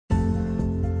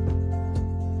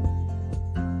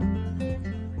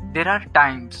There are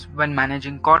times when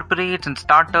managing corporates and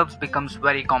startups becomes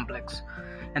very complex,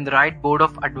 and the right board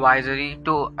of advisory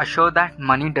to assure that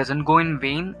money doesn't go in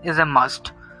vain is a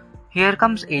must. Here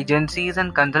comes agencies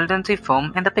and consultancy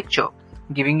firm in the picture,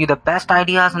 giving you the best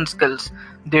ideas and skills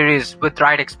there is with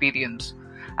right experience.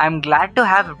 I'm glad to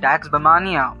have Dax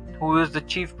Bamania, who is the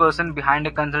chief person behind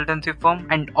a consultancy firm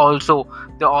and also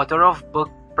the author of book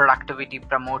Productivity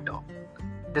Promoter.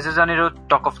 This is Anirudh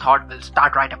Talk of Thought will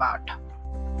start right about.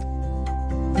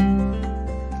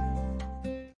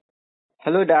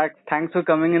 Hello, Dax. Thanks for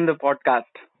coming in the podcast.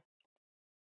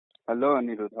 Hello,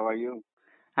 Anirudh. How are you?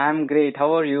 I'm great.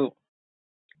 How are you?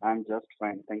 I'm just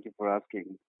fine. Thank you for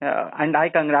asking. And I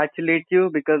congratulate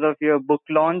you because of your book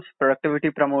launch,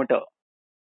 Productivity Promoter.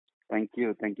 Thank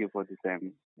you. Thank you for the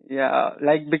same. Yeah,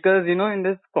 like because in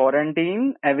this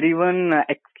quarantine, everyone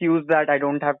excuse that I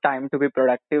don't have time to be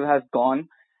productive has gone,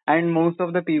 and most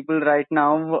of the people right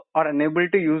now are unable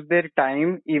to use their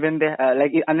time, even they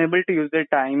unable to use their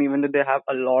time even though they have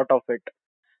a lot of it.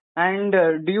 And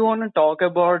do you want to talk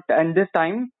about and this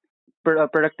time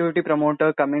productivity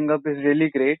promoter coming up is really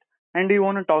great. And do you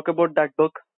want to talk about that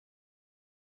book?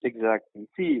 Exactly.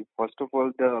 See, first of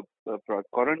all, the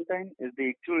quarantine is the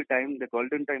actual time, the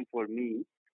golden time for me,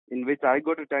 in which I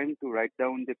got a time to write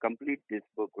down the complete this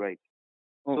book, right?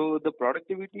 Oh, So the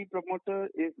productivity promoter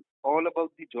is all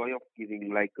about the joy of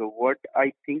giving, like what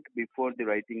I think before the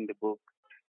writing the book.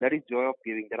 That is joy of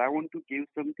giving. That I want to give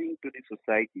something to the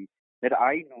society. That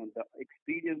I know the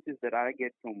experiences that I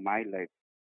get from my life.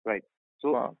 Right.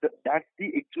 So wow. that's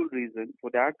the actual reason for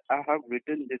that I have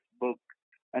written this book.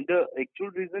 And the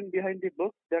actual reason behind the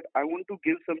book that I want to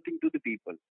give something to the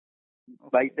people.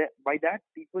 Okay. By that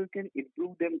people can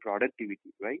improve their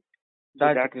productivity, right? So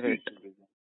That's that's the great. actual reason.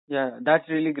 Yeah, that's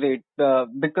really great.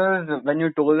 Because when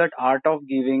you told that art of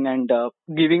giving and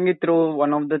giving it through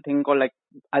one of the thing called like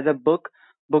as a book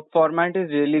format is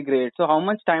really great. So how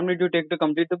much time did you take to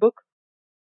complete the book?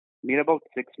 Near about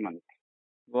 6 months.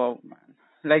 Wow, man.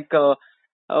 Like,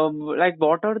 like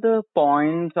what are the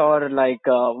points or like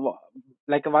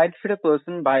why should a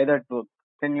person buy that book?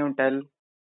 Can you tell?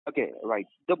 Okay, right.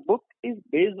 The book is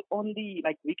based on the,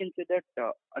 like we can say that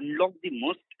unlock the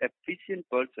most efficient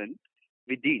person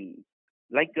within.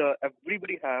 Like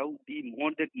everybody have the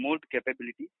more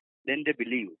capability than they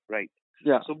believe, right?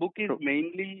 Yeah, So book is true.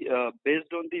 mainly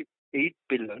based on the 8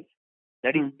 pillars.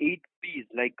 That is Hmm. 8 P's.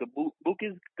 Like a book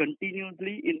is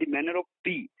continuously in the manner of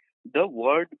P. The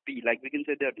word P, like we can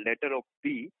say the letter of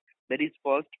P, that is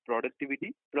first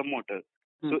productivity promoter.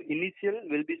 Hmm. So initial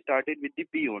will be started with the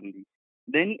P only.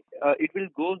 Then it will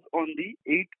goes on the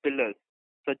 8 pillars,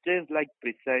 such as like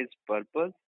precise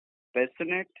purpose,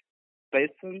 passionate,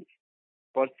 patience,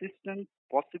 persistence,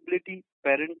 possibility,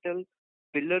 parental,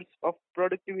 pillars of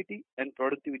productivity, and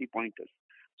productivity pointers.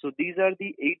 So these are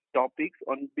the 8 topics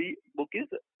on the book is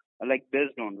like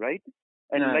based on, right?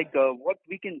 And Yeah. like what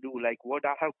we can do, like what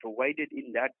I have provided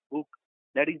in that book,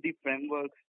 that is the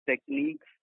frameworks, techniques,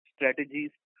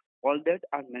 strategies, all that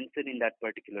are mentioned in that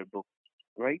particular book,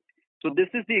 right? So Okay.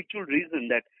 this is the actual reason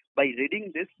that by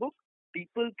reading this book,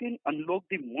 people can unlock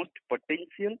the most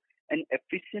potential and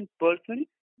efficient person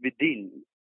within,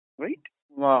 right?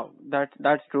 Wow,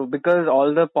 that's true because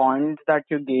all the points that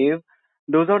you gave,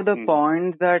 those are the Hmm.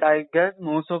 points that I guess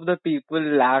most of the people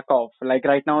lack of. Like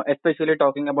right now, especially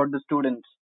talking about the students,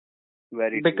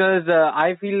 Very true. because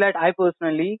I feel that I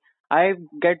personally I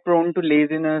get prone to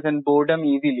laziness and boredom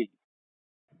easily.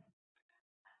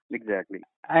 Exactly.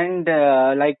 And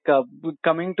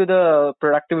coming to the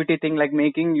productivity thing, like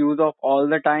making use of all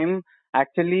the time, Hmm.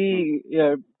 actually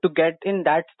to get in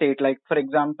that state. Like for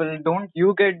example, don't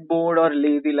you get bored or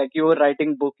lazy? Like you're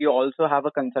writing book, you also have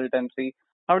a consultancy.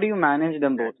 How do you manage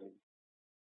them both? Exactly.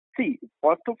 See,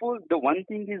 first of all, the one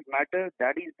thing is matter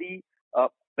that is the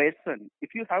passion.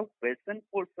 If you have passion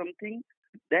for something,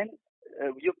 then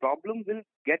your problem will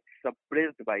get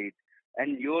suppressed by it,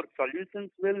 and your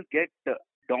solutions will get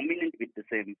dominant with the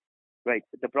same. Right.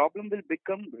 The problem will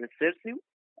become recessive,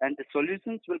 and the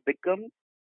solutions will become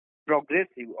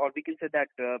progressive, or we can say that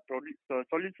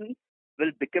solutions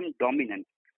will become dominant.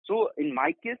 So in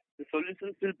my case, the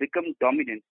solutions will become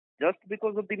dominant just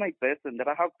because of my passion, that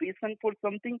I have passion for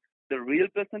something, the real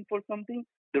passion for something,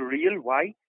 the real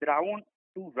why, that I want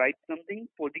to write something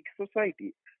for the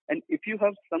society. And if you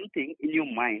have something in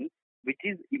your mind which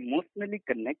is emotionally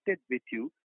connected with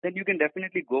you, then you can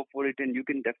definitely go for it and you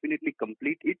can definitely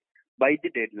complete it by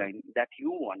the deadline that you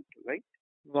want, right?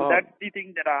 So Wow. that's the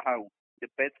thing that I have, the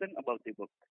passion about the book.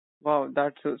 Wow,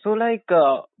 that's so. Like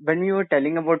when you were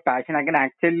telling about passion, I can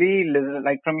actually listen,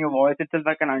 like from your voice itself,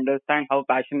 I can understand how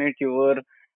passionate you were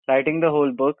writing the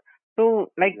whole book.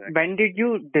 So, like, Exactly. when did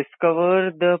you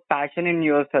discover the passion in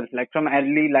yourself, like from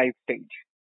early life stage?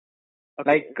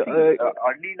 Okay, Like, see,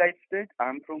 early life stage,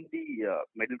 I'm from the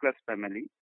middle class family,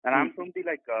 and hmm, I'm from the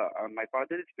my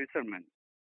father is fisherman.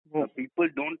 oh, People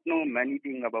don't know many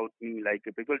things about me. Like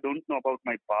people don't know about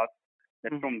my past.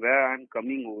 That hmm, from where I'm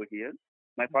coming over here.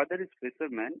 My father is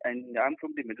fisherman, and I'm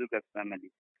from the middle class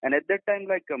family. And at that time,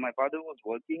 my father was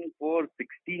working for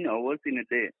 16 hours in a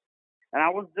day, and I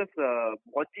was just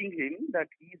watching him that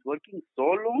he's working so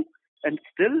long, and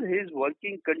still he's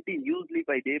working continuously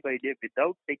by day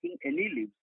without taking any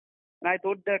leave. And I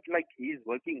thought that like he is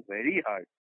working very hard.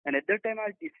 And at that time,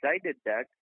 I decided that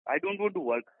I don't want to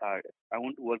work hard. I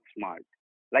want to work smart,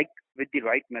 like with the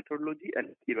right methodology and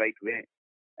the right way.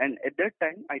 And at that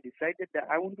time, I decided that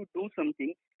I want to do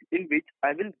something in which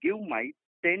I will give my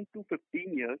 10 to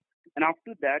 15 years. And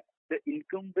after that, the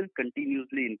income will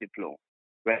continuously in the flow.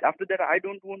 Well, after that, I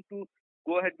don't want to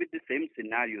go ahead with the same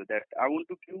scenario that I want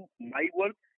to give my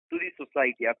work to the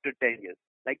society after 10 years.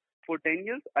 Like for 10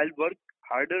 years, I'll work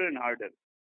harder and harder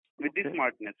with the okay.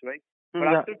 smartness, right? But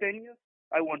Hmm, yeah. after 10 years,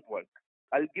 I won't work.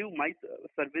 I'll give my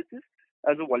services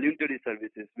as a voluntary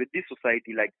services with the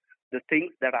society, like the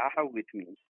things that I have with me,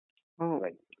 Oh,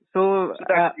 right? so, So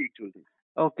that's the actual thing.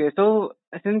 okay. So,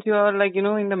 since you are like, in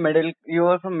the middle, you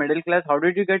are from middle class, how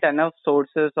did you get enough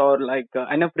sources or like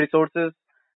enough resources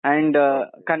and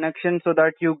Okay. connections so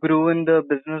that you grew in the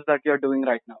business that you're doing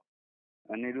right now?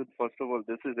 Anirudh, first of all,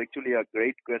 this is actually a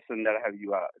great question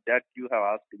that you have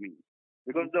asked me,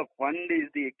 because the fund is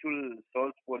the actual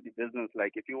source for the business.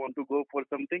 Like if you want to go for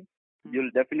something, Hmm,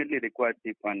 you'll definitely require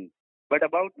the fund. But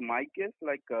about my case,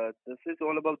 this is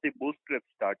all about the bootstrap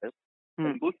startup.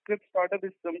 hmm, And bootstrap startup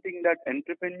is something that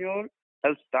entrepreneur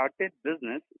have started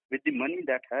business with the money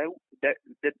that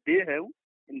they have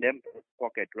in their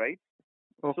pocket, right?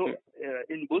 So okay.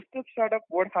 in Bootstrap Startup,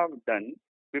 what I have done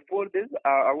before this,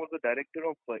 I was a director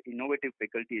of innovative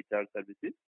faculty HR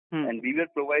services, Hmm, and we were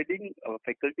providing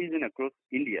faculties in across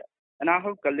India. And I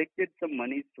have collected some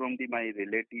monies from my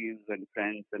relatives and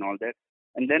friends and all that,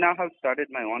 and then I have started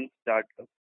my own startup.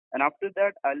 And after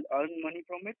that, I'll earn money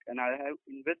from it, and I have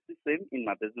invest the same in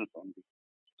my business only.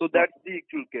 So wow. that's the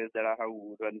actual case that I have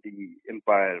run the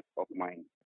empire of mine.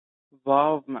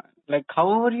 Wow, man. Like,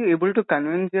 how were you able to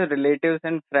convince your relatives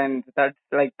and friends? That's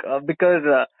like, because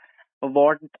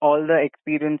what all the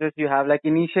experiences you have, like,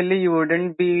 initially you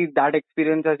wouldn't be that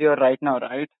experienced as you are right now,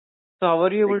 right? So, how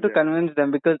are you able to Exactly. convince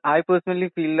them? Because I personally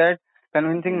feel that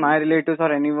convincing Hmm. my relatives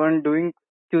or anyone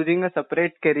choosing a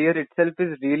separate career itself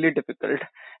is really difficult.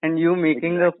 And you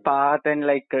making a Exactly. path and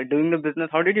like doing the business,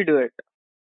 how did you do it?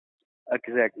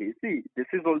 Exactly. See, this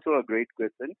is also a great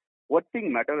question. What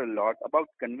thing matter a lot about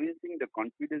convincing the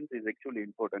confidence is actually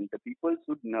important. The people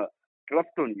should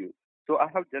trust on you. So I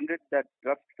have generated that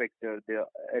trust factor. The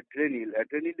adrenaline.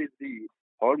 Adrenaline is the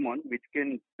hormone which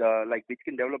can which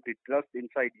can develop the trust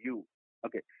inside you.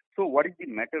 Okay. So what is the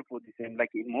matter for the same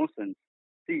like emotions?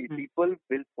 See, Hmm. people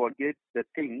will forget the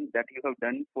thing that you have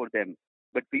done for them,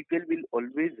 but people will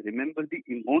always remember the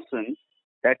emotions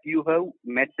that you have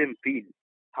made them feel,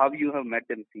 how you have made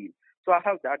them feel. So I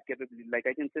have that capability. Like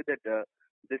I can say that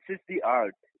this is the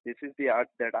art. This is the art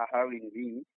that I have in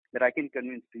me that I can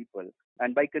convince people.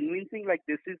 And by convincing, like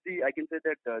this is the I can say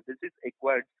that this is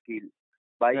acquired skill.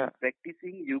 By Yeah.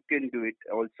 practicing, you can do it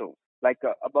also.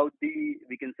 About the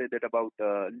we can say that about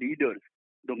leaders.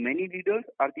 The many leaders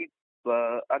are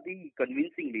the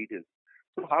convincing leaders.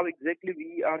 So how exactly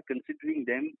we are considering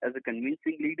them as a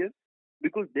convincing leader?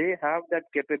 Because they have that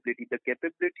capability, the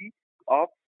capability of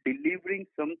delivering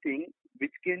something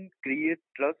which can create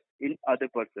trust in other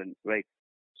person, right?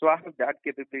 So I have that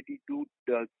capability to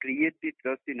create the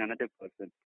trust in another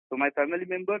person. So my family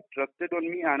member trusted on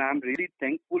me, and I'm really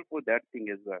thankful for that thing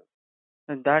as well.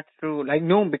 That's true. Like,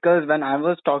 no, because when I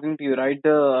was talking to you, right,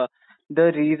 the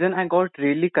reason I got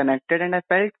really connected and I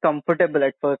felt comfortable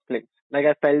at first place. Like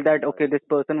I felt that okay, Right, this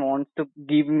person wants to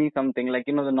give me something, like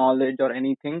the knowledge or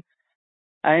anything.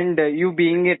 And you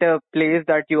being at a place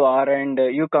that you are, and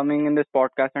you coming in this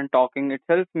podcast and talking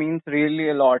itself means really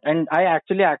a lot. And I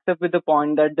actually accept with the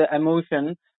point that the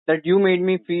emotion that you made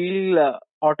me feel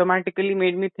automatically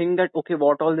made me think that okay,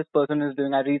 what all this person is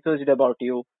doing. I researched about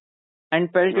you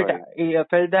and right,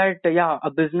 felt that yeah, a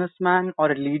businessman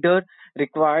or a leader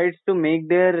requires to make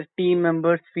their team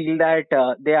members feel that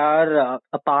they are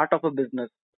a part of a business,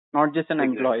 not just an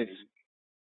employees. exactly,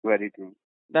 very true.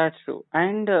 That's true.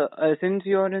 And since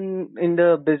you're in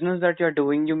the business that you're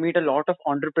doing, you meet a lot of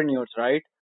entrepreneurs, right?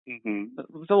 Hmm.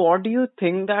 So what do you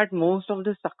think that most of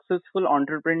the successful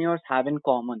entrepreneurs have in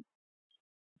common?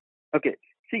 Okay.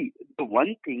 See, the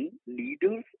one thing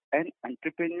leaders and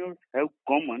entrepreneurs have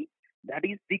common, that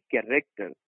is the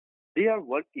character. They are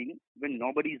working when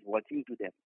nobody is watching to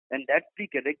them, and that's the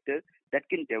character that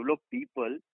can develop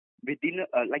people within,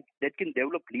 like that can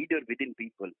develop leader within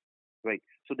people, right?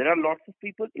 So there are lots of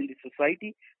people in the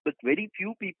society, but very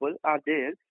few people are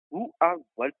there who are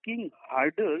working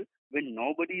harder when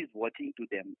nobody is watching to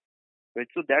them, right?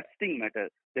 So that's thing matter.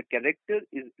 The character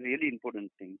is really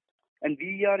important thing, and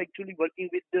we are actually working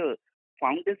with the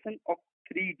foundation of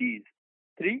three Ds.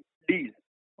 Three Ds.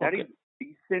 That Okay. is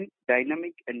decent,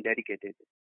 dynamic, and dedicated.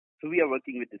 So we are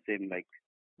working with the same like.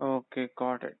 Okay,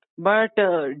 got it. But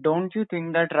don't you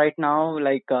think that right now,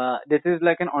 like this is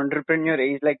like an entrepreneur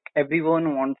age, like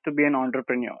everyone wants to be an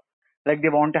entrepreneur, like they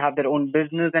want to have their own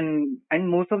business, and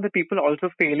most of the people also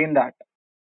fail in that.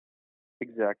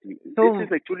 Exactly. This is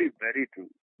So actually very true.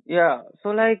 yeah, so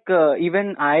like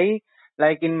even I,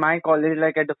 like in my college,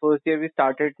 like at the first year we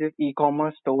started this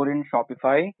e-commerce store in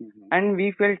Shopify, Hmm. and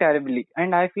we failed terribly.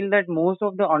 And I feel that most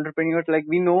of the entrepreneurs, like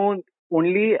we know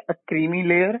only a creamy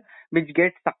layer which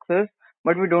gets success,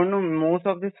 but we don't know most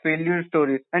of these failure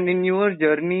stories. And in your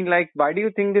journey, like why do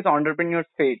you think these entrepreneurs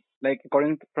fail? Like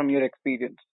according from your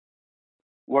experience?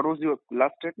 What was your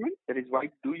last statement? That is why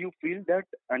do you feel that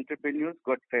entrepreneurs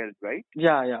got failed, right?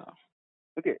 Yeah, yeah.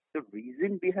 Okay, the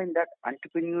reason behind that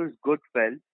entrepreneurs got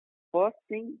failed, first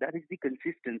thing that is the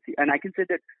consistency. And I can say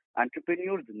that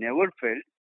entrepreneurs never failed.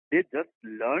 They just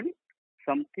learn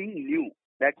something new.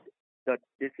 That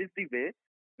this is the way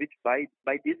which by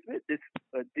this way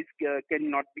this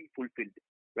cannot be fulfilled,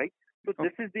 right? So Okay.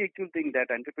 this is the actual thing that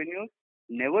entrepreneurs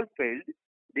never failed.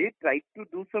 They tried to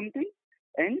do something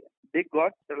and they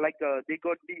got the,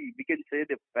 we can say,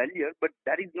 the failure, but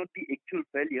that is not the actual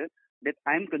failure that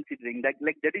I'm considering.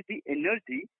 Like that is the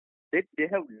energy that they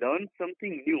have learned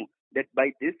something new. That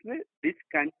by this way, this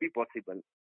can't be possible,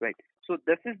 right? So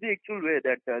this is the actual way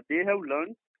that they have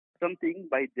learned something.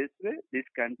 By this way, this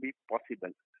can be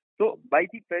possible. So by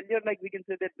the failure, like we can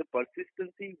say that the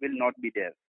persistency will not be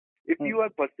there. If Mm. you are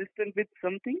persistent with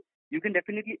something, you can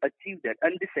definitely achieve that.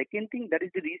 And the second thing, that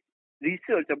is the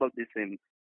research about the same.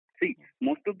 See,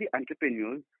 most of the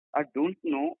entrepreneurs don't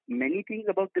know many things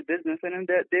about the business, and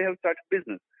then they have started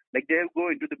business. Like they have go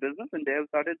into the business and they have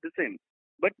started the same.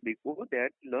 But before that,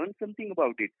 learn something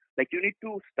about it. Like you need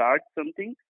to start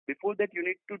something. Before that, you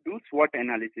need to do SWOT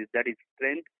analysis. That is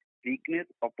strength, weakness,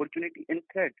 opportunity, and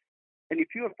threat. And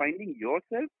if you are finding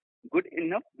yourself good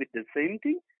enough with the same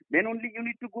thing, then only you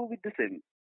need to go with the same.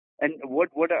 And what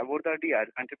are the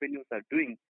entrepreneurs are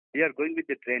doing? They are going with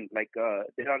the trend. Like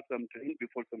there are some trend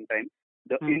before some time.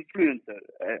 The Mm. influencer.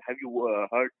 Have you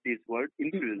heard this word,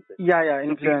 influencer? Yeah, yeah,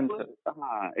 So people,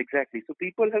 influencer. exactly. So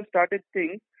people have started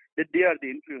saying that they are the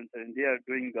influencer and they are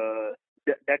doing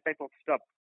that type of stuff.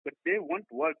 But they won't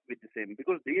work with the same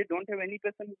because they don't have any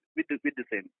passion with the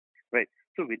same, right?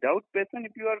 So without passion,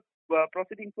 if you are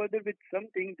proceeding further with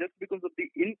something just because of the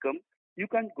income, you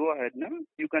can't go ahead. No,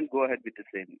 you can't go ahead with the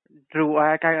same. True,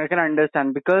 I can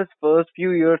understand because first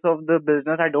few years of the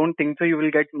business, I don't think so you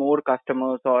will get more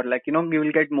customers or like, you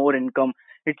will get more income.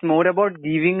 It's more about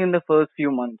giving in the first few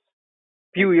months,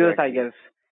 few years, I Exactly. guess.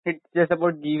 It's just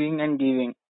about giving and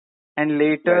giving. And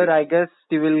Very later, I true. guess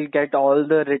you will get all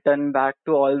the return back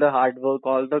to all the hard work,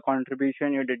 all the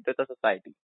contribution you did to the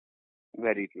society.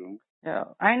 Very true. Yeah.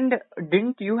 And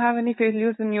didn't you have any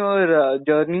failures in your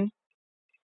journey?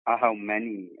 I have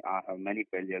many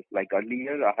failures. Like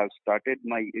earlier, I have started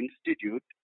my institute.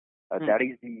 Hmm. That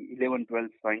is the 11, 12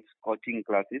 science coaching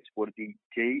classes for the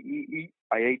JEE,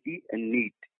 IIT, and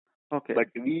NEET. Okay. But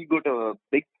we got a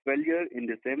big failure in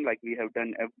the same. Like we have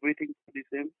done everything for the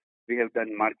same. We have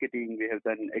done marketing, we have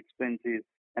done expenses,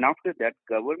 and after that,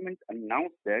 government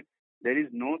announced that there is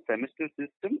no semester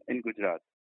system in Gujarat.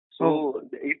 Oh. So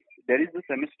if there is a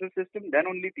semester system, then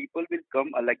only people will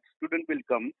come, like student will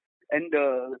come and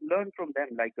learn from them,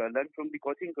 like learn from the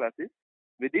coaching classes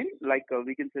within, like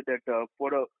we can say that for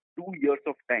 2 years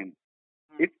of time.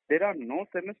 If there are no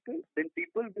semesters, then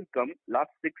people will come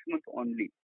last 6 months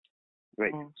only.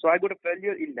 Right. Oh. So I got a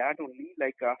failure in that only.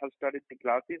 Like I have started the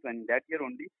classes, and that year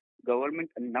only, government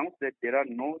announced that there are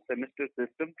no semester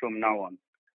system from now on.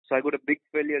 So I got a big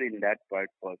failure in that part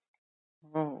first.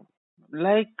 Oh,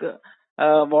 like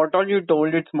what all you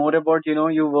told, it's more about,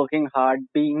 you working hard,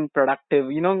 being productive,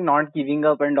 not giving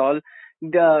up and all.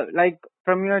 The like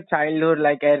from your childhood,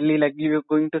 like early, like you were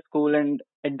going to school, and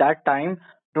at that time,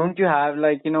 don't you have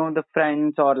like, the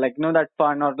friends or like, that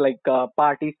fun or like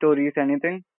party stories,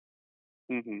 anything?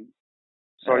 Hmm.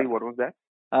 Uh, Sorry, what was that?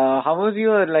 how was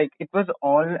your like? It was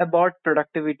all about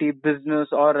productivity, business,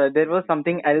 or there was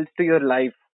something else to your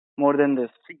life? more than this?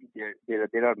 See,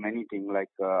 there are many things. Like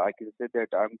I can say that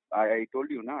I told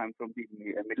you now I'm from the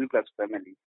middle class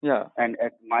family, Yeah. and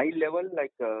at my level,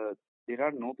 like there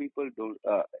are no people.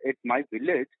 At my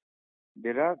village,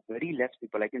 there are very less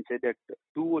people. I can say that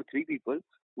two or three people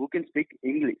who can speak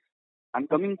English. I'm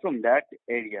coming from that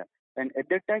area, and at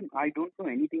that time, I don't know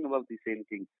anything about the same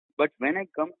thing. But when I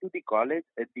come to the college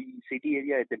at the city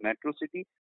area, at the metro city,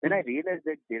 then I realized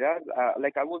that there are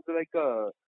like I was like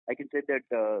I can say that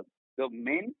the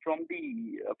men from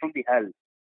the hell,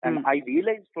 and Hmm. I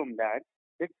realized from that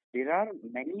that there are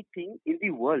many things in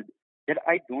the world that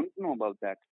I don't know about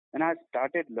that, and I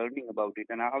started learning about it,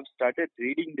 and I have started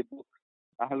reading the book.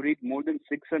 I have read more than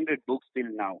 600 books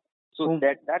till now. So Oh,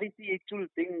 that is the actual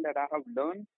thing that I have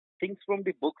learned things from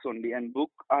the books only, and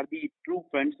book are the true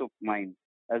friends of mine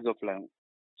as of now.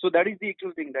 So that is the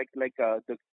actual thing,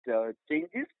 the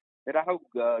changes that I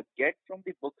have get from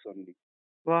the books only.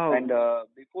 wow. And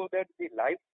before that, the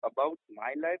life about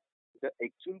my life, the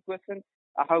actual question,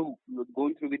 I have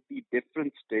gone through with the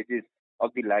different stages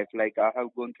of the life. Like I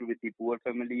have gone through with the poor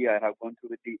family, I have gone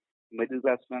through with the middle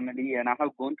class family, and I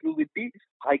have gone through with the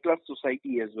high class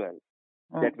society as well.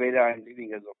 Oh, That where I am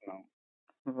living as of now.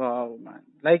 wow, man.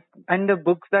 Like, and the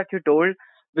books that you told,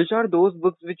 which are those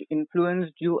books which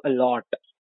influenced you a lot?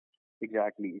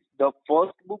 Exactly. The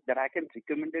first book that I can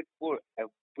recommend it for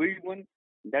everyone,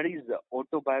 that is the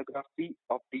Autobiography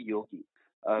of the Yogi,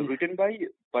 Yeah. written by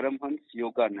Paramhans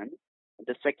Yoganand.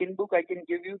 The second book I can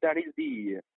give you, that is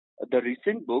the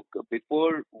recent book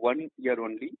before 1 year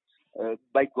only,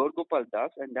 by Gorgopal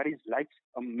Das, and that is Life's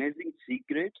Amazing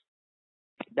Secrets.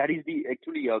 That is the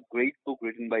actually a great book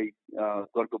written by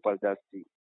Gorgopal Das ji.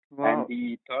 And Wow.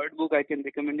 the third book I can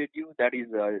recommend it you, that is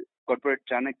Corporate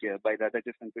Chanakya by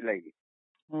Radhakrishnan Pillai.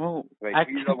 Oh, Right.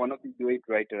 He's actually, one of the great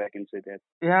writer, I can say that.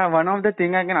 yeah, one of the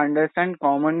thing I can understand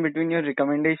common between your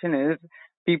recommendation is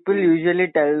people Hmm. usually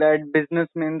tell that business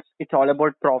means it's all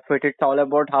about profit. It's all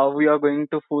about how we are going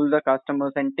to fool the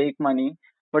customers and take money.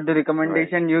 But the Right.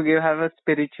 recommendation you give have a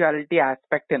spirituality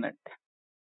aspect in it.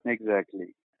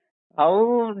 Exactly.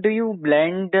 How do you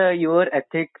blend your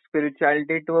ethics,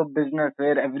 spirituality to a business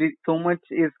where so much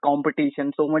is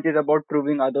competition, so much is about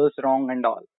proving others wrong and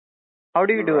all? How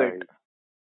do you do it? Right.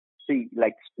 See,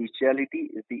 like spirituality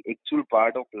is the actual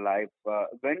part of life.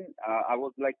 When I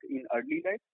was like in early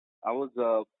life, I was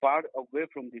far away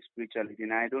from the spirituality,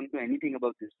 and I don't know anything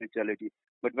about the spirituality.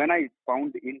 But when I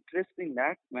found interest in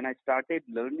that, when I started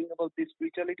learning about the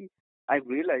spirituality, I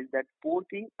realized that four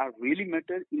things are really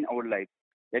matter in our life.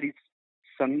 That is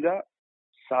sangha,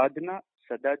 sadhana,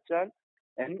 sadachar,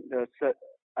 and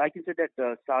I can say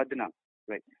that sadhana.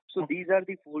 Right. So these are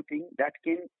the four things that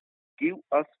can give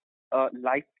us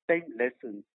lifetime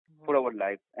lessons for our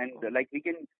life, and like we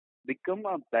can become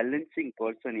a balancing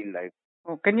person in life.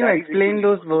 Oh, can you That is explain actually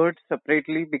those important. words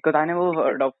separately? Because I never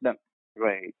heard of them.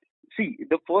 Right. See,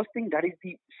 the first thing, that is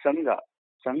the sangha.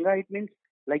 Sangha, it means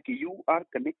like you are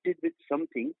connected with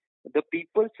something, the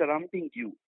people surrounding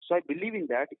you. So I believe in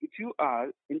that if you are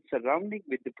in surrounding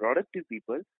with the productive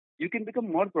people, you can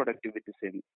become more productive with the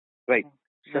same. Right.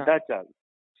 Yeah. Sadachar.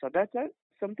 Sadachar is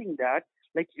something that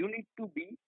like you need to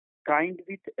be kind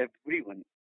with everyone.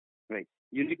 Right.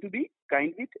 You need to be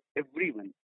kind with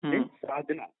everyone. Hmm. Then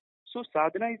sadhana. So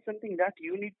sadhana is something that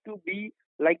you need to be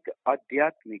like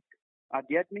adhyatmic.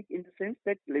 Adhyatmic in the sense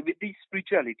that with the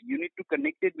spirituality, you need to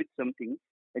connect it with something,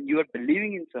 and you are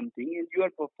believing in something, and you are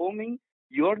performing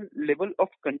your level of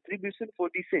contribution for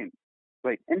the same.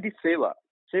 Right. And the seva.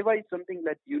 Seva is something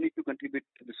that you need to contribute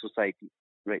to the society.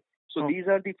 Right. So Oh, these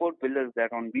are the four pillars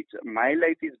that on which my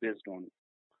life is based on.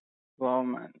 wow,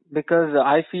 man. Because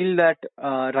I feel that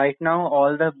right now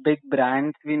all the big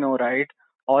brands we know, right?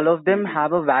 All of them Hmm.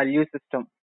 have a value system.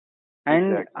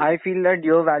 And Exactly. I feel that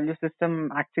your value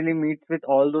system actually meets with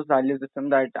all those value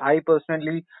systems that I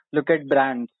personally look at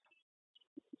brands.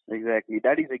 Exactly.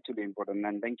 That is actually important,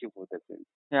 and thank you for that.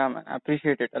 Yeah, man, I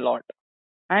appreciate it a lot.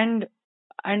 And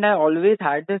and I always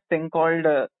had this thing called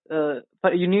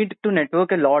but you need to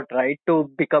network a lot, right, to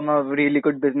become a really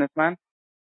good businessman.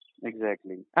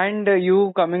 Exactly. And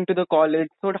you coming to the college,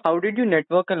 so how did you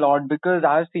network a lot? Because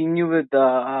I've seen you with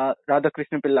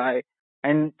Radhakrishnan Pillai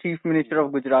and Chief Minister Mhm.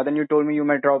 of Gujarat, and you told me you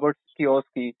met Robert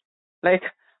Kiyosaki. Like,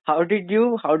 how did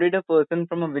a person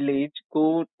from a village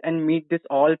go and meet this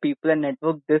all people and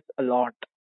network this a lot?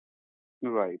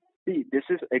 Right. See, this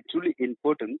is actually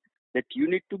important that you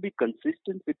need to be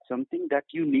consistent with something that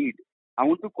you need. I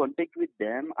want to contact with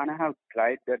them, and I have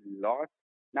tried that a lot.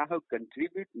 And I have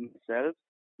contributed myself,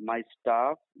 my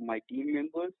staff, my team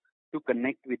members to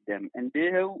connect with them, and they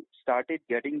have started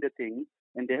getting the things.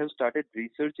 and they have started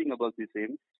researching about the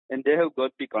same, and they have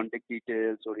got the contact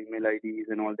details or email IDs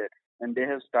and all that, and they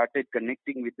have started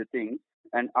connecting with the things.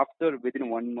 And after within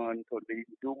 1 month or within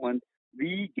 2 months,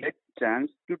 we get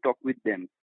chance to talk with them.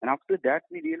 And after that,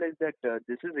 we realize that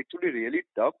this is actually really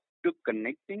tough to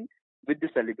connecting with the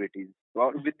celebrities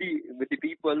or with the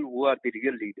people who are the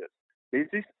real leaders. This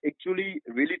is actually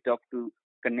really tough to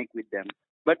connect with them.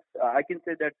 But I can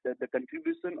say that the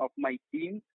contribution of my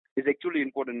team is actually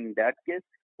important in that case,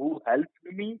 who helped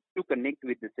me to connect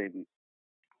with the same.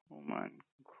 Oh man,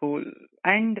 cool.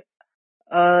 And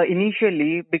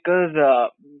initially, because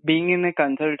being in a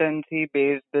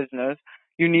consultancy-based business,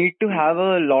 you need to Hmm. have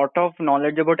a lot of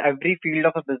knowledge about every field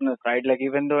of a business, right? Like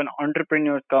even though an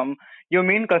entrepreneurs come, your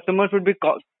main customers would be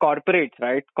corporates,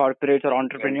 right? Corporates or Right.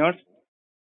 entrepreneurs.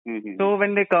 Hmm. So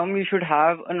when they come, you should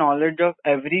have a knowledge of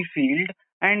every field.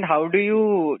 And how do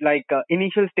you like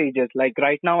initial stages? Like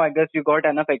right now, I guess you got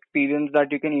enough experience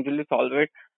that you can easily solve it.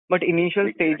 But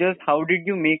initial stages, Exactly. how did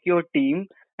you make your team?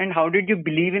 And how did you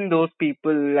believe in those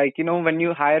people? Like, when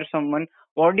you hire someone,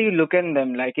 what do you look in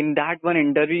them? Like in that one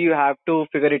interview, you have to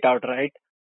figure it out, right?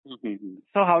 Hmm.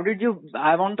 So how did you?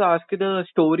 I want to ask you the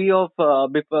story of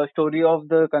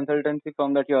the consultancy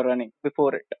firm that you're running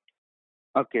before it.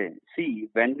 Okay. See,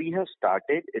 when we have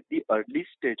started at the early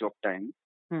stage of time,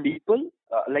 Hmm. people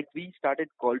like we started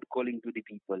cold calling to the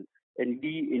people, and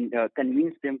we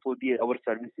convinced them for our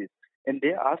services, and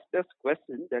they asked us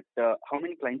questions that how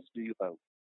many clients do you have?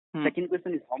 Hmm. Second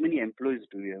question is how many employees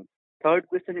do you have? Third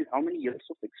question is how many years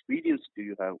of experience do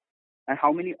you have? And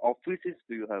how many offices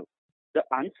do you have? The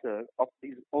answer of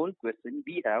these all questions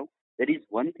we have, there is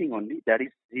one thing only, that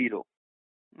is zero.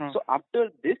 Oh. So after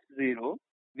this zero,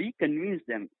 we convince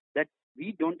them that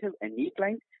we don't have any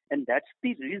client, and that's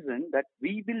the reason that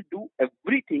we will do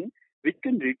everything which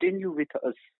can retain you with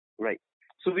us, right?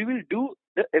 So we will do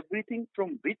the everything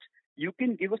from which you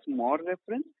can give us more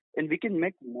reference, and we can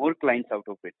make more clients out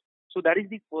of it. So that is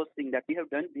the first thing that we have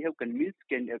done. We have convinced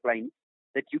clients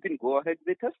that you can go ahead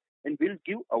with us, and we'll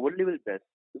give our level best.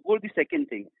 For the second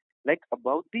thing, like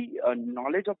about the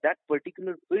knowledge of that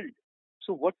particular field,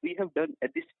 so what we have done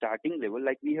at the starting level,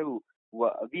 like we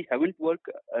haven't worked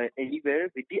anywhere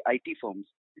with the IT firms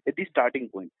at the starting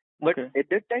point. But Okay. at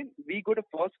that time, we got a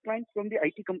first client from the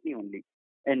IT company only,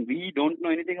 and we don't know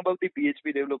anything about the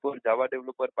PHP developer, Java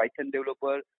developer, Python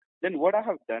developer. Then what I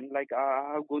have done, like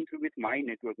I have gone through with my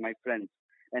network, my friends,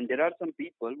 and there are some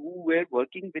people who were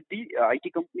working with the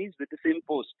IT companies with the same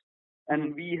post, Hmm.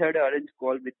 and we had arranged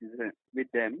call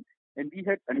with them, and we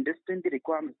had understand the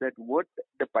requirements that what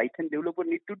the Python developer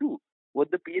need to do,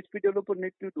 what the PHP developer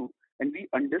need to do, and we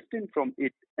understand from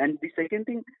it. And the second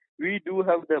thing, we do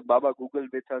have the Baba Google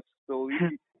with us, so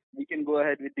we can go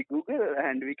ahead with the Google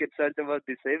and we can search about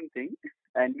the same thing,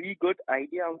 and we got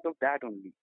idea out of that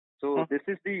only. So Oh, this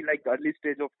is the like early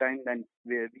stage of time then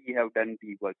where we have done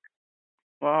the work.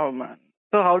 wow, man.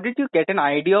 So how did you get an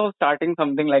idea of starting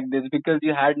something like this? Because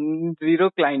you had zero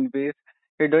client base.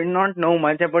 You did not know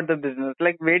much about the business.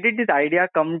 Like, where did this idea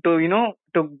come to,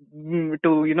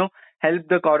 help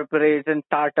the corporates and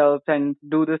startups and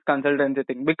do this consultancy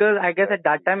thing? Because I guess at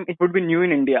that Exactly. time it would be new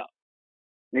in India.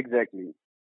 Exactly.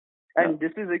 Yeah. And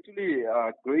this is actually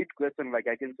a great question. Like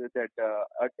I can say that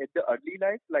at the early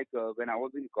life, like when I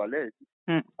was in college,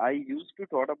 Hmm. I used to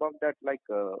thought about that, like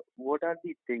what are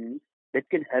the things that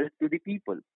can help to the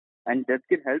people and that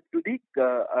can help to the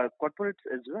corporates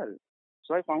as well.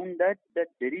 So I found that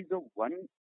there is a one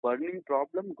burning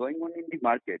problem going on in the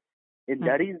market, and Hmm.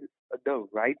 that is the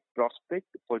right prospect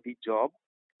for the job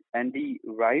and the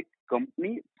right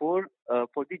company for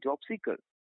the job seeker.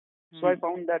 So I Hmm.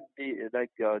 found that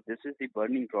this is the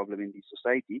burning problem in the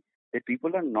society, that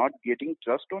people are not getting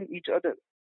trust on each other.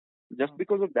 Just Oh,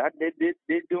 because of that,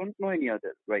 they don't know any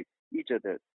other, right? Each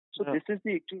other. So yeah. this is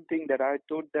the actual thing that I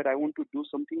thought that I want to do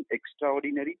something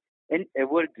extraordinary and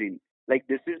evergreen. Like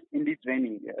this is in the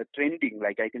trending.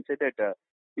 Like I can say that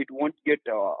it won't get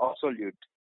obsolete,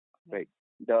 right?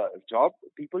 The job,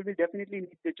 people will definitely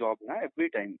need the job now every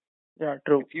time Yeah,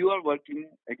 true. if you are working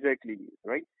exactly,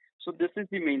 right? So this is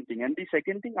the main thing. And the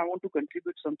second thing, I want to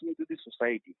contribute something to the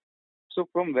society. So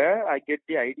from where I get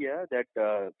the idea that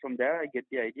from there I get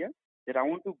the idea that I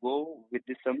want to go with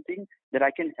this something that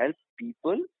I can help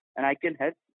people and I can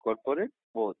help corporate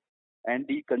both. And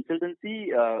the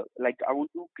consultancy, like I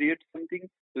want to create something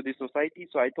to the society.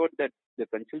 So I thought that the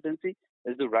consultancy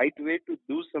is the right way to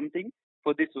do something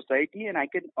for the society, and I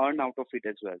can earn out of it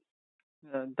as well.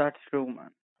 Yeah, that's true,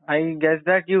 man. I guess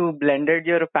that you blended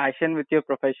your passion with your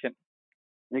profession.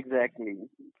 Exactly.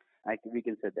 We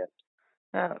can say that.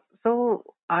 Yeah. So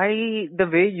The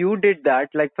way you did that,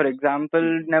 like for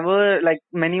example, never like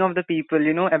many of the people,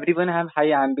 everyone have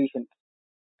high ambitions.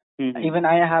 Mm-hmm. Even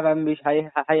I have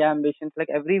high ambitions, like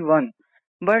everyone.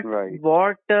 But Right.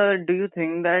 what do you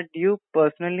think that you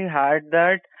personally had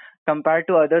that compared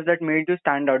to others that made you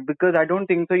stand out? Because I don't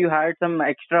think so. You had some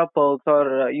extra perks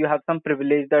or you have some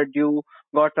privilege that you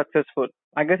got successful.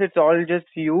 I guess it's all just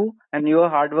you and your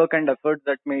hard work and efforts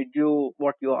that made you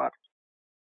what you are.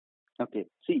 Okay.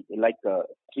 See, like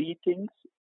three things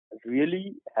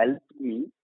really helped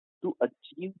me to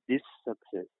achieve this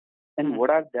success. And Hmm. what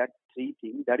are that three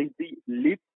things? That is the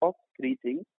list of three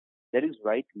things. There is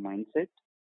right mindset,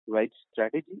 right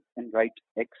strategy, and right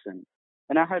action.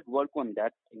 And I had work on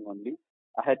that thing only.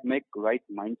 I had make right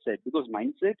mindset because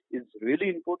mindset is really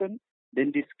important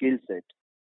than the skill set.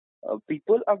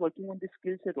 People are working on the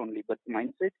skill set only, but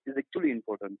mindset is actually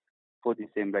important for the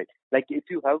same, right? Like if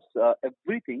you have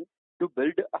everything to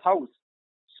build a house,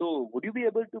 so would you be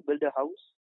able to build a house?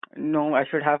 No, I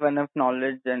should have enough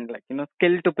knowledge and like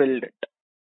skill to build it.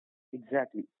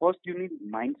 Exactly. First, you need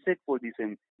mindset for the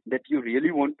same that you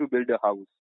really want to build a house,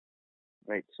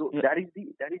 right? So Yeah. that is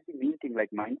the main thing.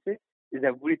 Like mindset is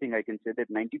everything. I can say that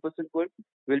 90% work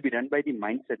will be done by the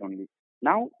mindset only.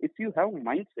 Now, if you have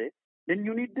mindset, then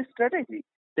you need the strategy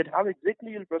that how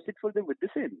exactly you'll proceed further with the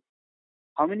same.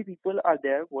 How many people are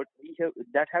there what we have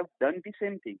that have done the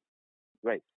same thing,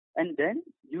 right? And then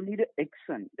you need an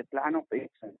action, the plan of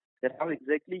action, that how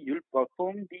exactly you'll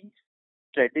perform the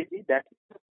strategy that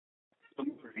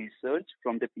from research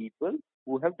from the people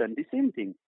who have done the same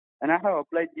thing. And I have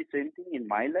applied the same thing in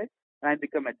my life and I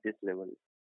become at this level.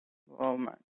 Oh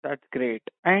man, that's great.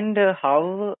 And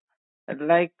how,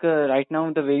 like right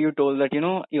now, the way you told that,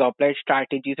 you applied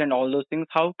strategies and all those things,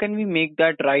 how can we make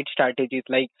that right strategies?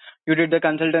 Like you did the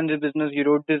consultancy business, you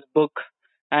wrote this book,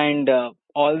 and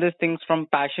all these things from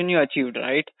passion you achieved,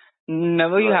 right?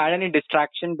 Never you Right. had any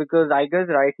distraction because I guess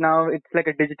right now it's like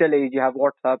a digital age. You have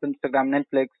WhatsApp, Instagram,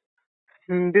 Netflix.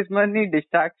 This many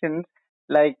distractions.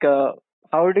 Like,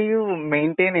 how do you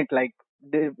maintain it? Like,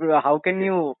 how can Okay.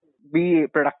 you be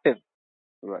productive?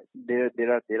 Right. There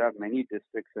are many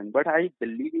distractions, but I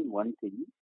believe in one thing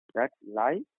that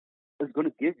life is going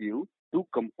to give you two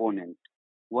components.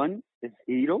 One is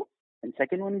hero and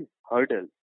second one is hurdle.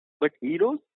 But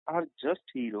heroes are just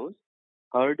heroes.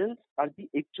 Hurdles are the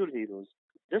actual heroes.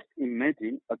 Just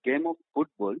imagine a game of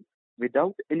football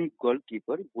without any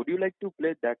goalkeeper. Would you like to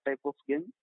play that type of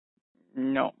game?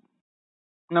 No,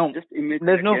 no, Just imagine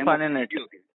there's a no game of fun in it. video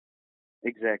game.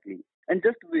 Exactly. And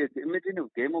just imagine a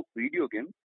game of video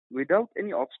game without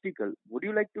any obstacle. Would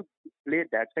you like to play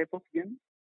that type of game?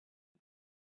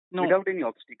 No, Without any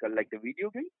obstacle, like the video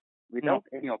game, no, without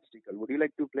any obstacle. Would you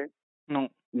like to play? no,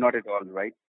 Not at all,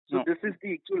 right? So no. this is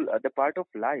the actual the part of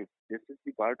life. This is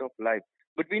the part of life.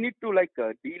 But we need to like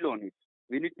deal on it.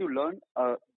 We need to learn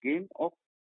a game of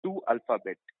two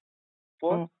alphabet.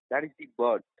 First, Oh, that is the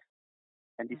birth,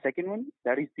 and the second one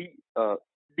that is the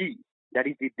D, that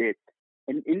is the death.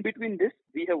 And in between this,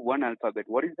 we have one alphabet.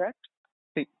 What is that?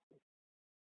 see,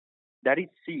 That is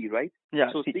C, right?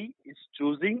 yeah, So see. C is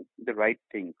choosing the right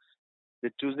things.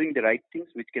 The choosing the right things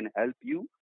which can help you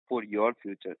for your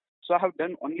future. So I have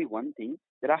done only one thing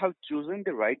that I have chosen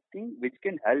the right thing which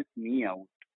can help me out.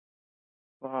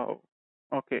 Wow.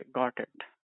 Okay, got it.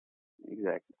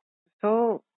 Exactly.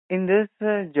 So in this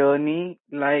journey,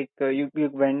 like you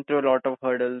went through a lot of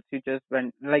hurdles. You just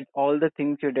went like all the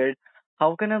things you did.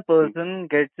 How can a Mm. person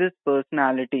get this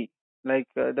personality, like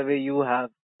the way you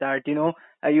have that?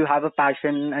 You have a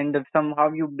passion, and if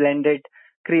somehow you blend it,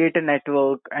 create a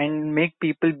network, and make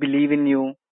people believe in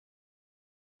you.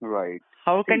 Right.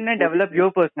 How See, can I for the develop same,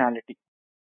 your personality?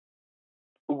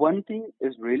 one thing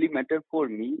is really matter for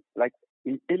me, like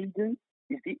intelligence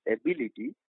is the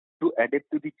ability to adapt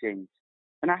to the change.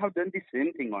 And I have done the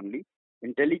same thing only.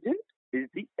 Intelligence is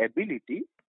the ability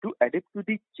to adapt to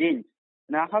the change.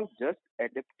 And I have just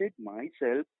adapted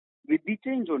myself with the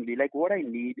change only, like what I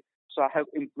need. So I have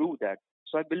improved that.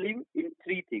 So I believe in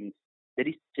three things. There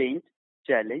is change,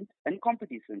 challenge, and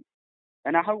competition.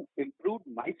 And I have improved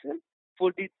myself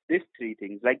for these three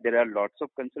things. Like there are lots of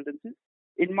consultancies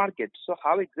in market. So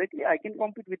how exactly I can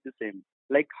compete with the same?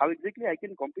 Like how exactly I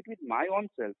can compete with my own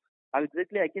self? How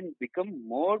exactly I can become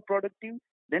more productive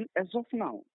than as of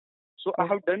now? So I Oh,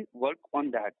 have done work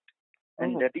on that,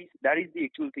 and oh. that is the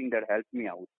actual thing that helped me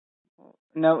out.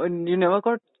 Now, you never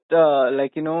got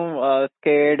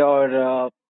scared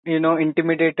or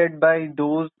intimidated by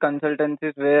those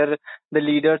consultancies where the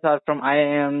leaders are from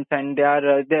IIMs and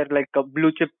they're like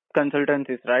blue chip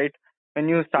consultancies, right? When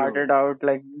you Sure. started out,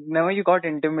 like never you got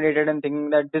intimidated and thinking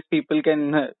that these people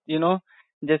can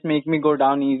just make me go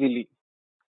down easily.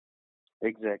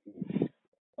 Exactly.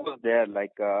 Was there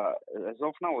like as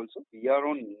of now also we are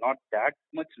on not that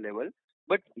much level,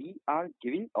 but we are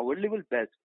giving our level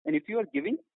best. And if you are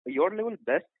giving your level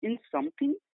best in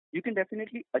something, you can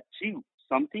definitely achieve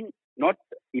something, not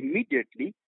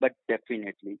immediately but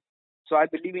definitely. So I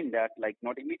believe in that, like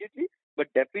not immediately but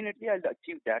definitely I'll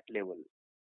achieve that level.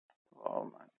 Oh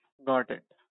man, got it.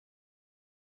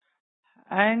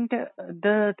 And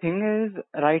the thing is,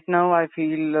 right now I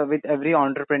feel with every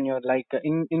entrepreneur, like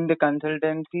in the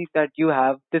consultancy that you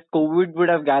have, this COVID would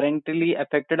have guaranteed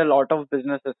affected a lot of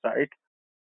businesses, right?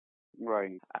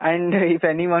 Right. And if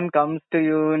anyone comes to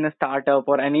you in a startup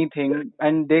or anything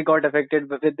and they got affected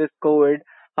with this COVID,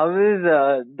 how is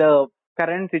the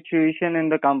current situation in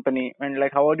the company and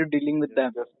like how are you dealing with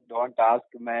them? Just don't ask,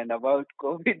 man, about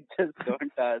COVID. Just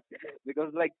don't ask,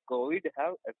 because like COVID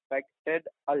have affected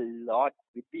a lot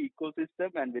with the ecosystem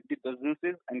and with the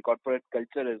businesses and corporate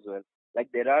culture as well. Like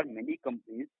there are many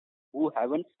companies who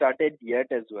haven't started yet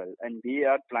as well, and they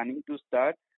are planning to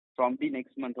start from the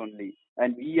next month only.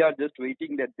 And we are just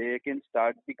waiting that they can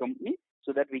start the company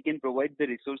so that we can provide the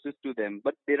resources to them.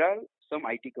 But there are some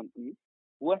IT companies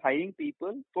who are hiring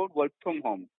people for work from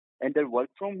home, and their work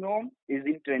from home is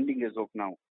in trending as of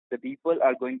now. The people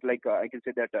are going to like I can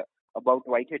say that about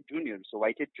Whitehead Junior. So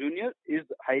Whitehead Junior is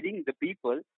hiring the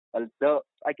people, the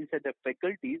I can say the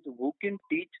faculties who can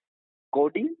teach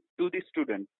coding to the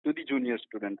student, to the junior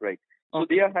student, right? So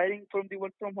they Okay. are hiring from the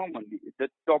work from home only. The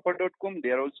Topper.com, they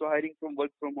are also hiring from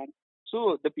work from home.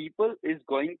 So the people is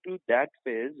going to that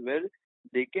phase where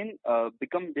they can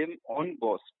become them own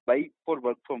boss by for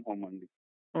work from home only.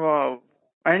 Wow.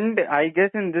 And I guess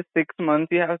in this 6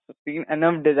 months we have seen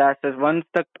enough disasters. One's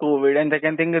the COVID and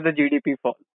second thing is the GDP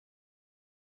fall.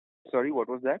 Sorry, what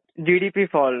was that? GDP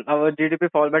fall. Our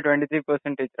GDP fall by 23%,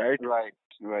 right? Right,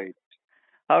 right.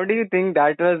 How do you think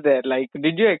that was there? Like,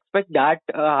 did you expect that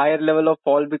higher level of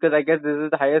fall? Because I guess this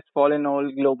is the highest fall in all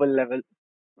global level.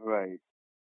 Right.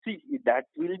 See, that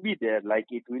will be there. Like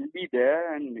it will be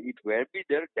there, and it will be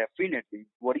there definitely.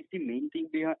 What is the main thing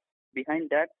behind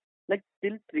that? Like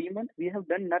till 3 months, we have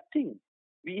done nothing.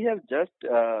 We have just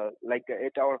like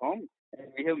at our home, and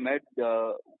we have made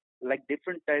like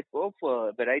different type of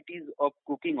varieties of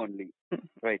cooking only,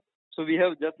 right? So we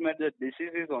have just made the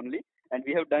dishes only, and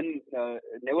we have done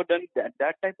never done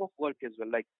that type of work as well.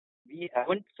 Like we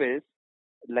haven't faced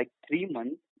like 3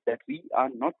 months that we are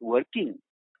not working.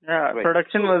 Yeah, Right.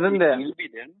 production So wasn't it there. will be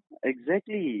then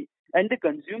exactly. And the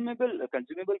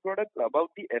consumable product about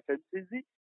the FMCG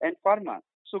and pharma.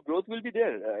 So growth will be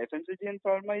there. FMCG and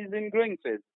pharma is in growing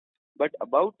phase. But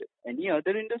about any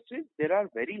other industries, there are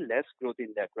very less growth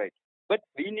in that, right? But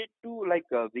we need to like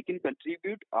we can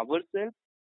contribute ourselves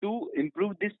to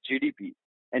improve this GDP,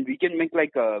 and we can make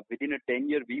like within a 10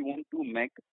 year we want to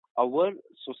make our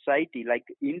society like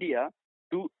India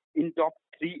to in top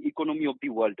three economy of the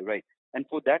world, right? And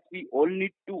for that we all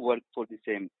need to work for the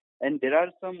same. And there are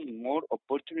some more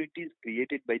opportunities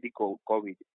created by the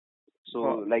COVID. So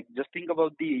Wow. like just think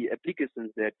about the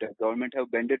applications that government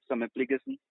have banned some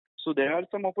applications. So there are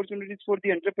some opportunities for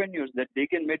the entrepreneurs that they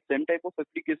can make same type of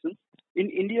applications in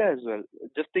India as well.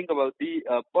 Just think about the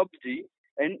PUBG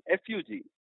and FUG,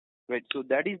 right? So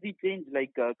that is the change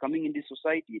like coming in the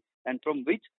society, and from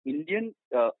which Indian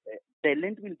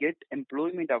talent will get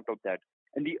employment out of that,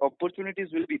 and the opportunities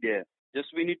will be there.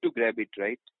 Just we need to grab it,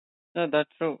 right? Yeah, that's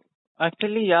true.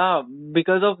 Actually, yeah,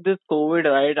 because of this COVID,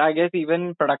 right? I guess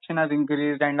even production has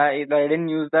increased, and I read in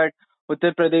news that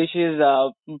Uttar Pradesh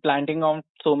is planting on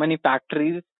so many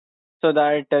factories so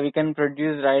that we can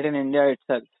produce right in India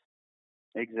itself.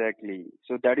 Exactly.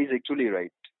 So that is actually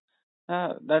right.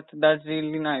 That's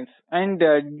really nice. And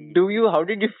Mm-hmm. how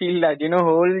did you feel that,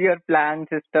 whole your plan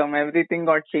system, everything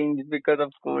got changed because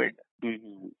of COVID?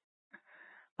 Mm-hmm. See,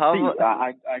 How,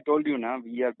 I told you now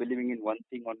we are believing in one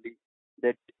thing only,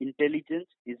 that intelligence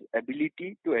is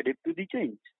ability to adapt to the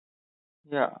change.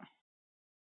 yeah,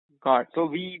 got So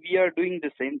we are doing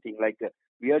the same thing. Like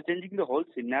we are changing the whole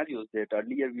scenarios that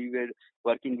earlier we were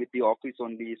working with the office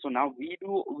only. So now we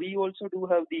also do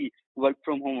have the work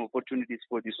from home opportunities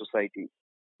for the society.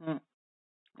 mm,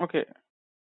 okay.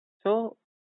 So,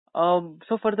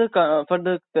 so for the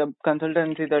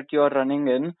consultancy that you are running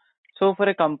in, so for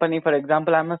a company, for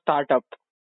example, I'm a startup.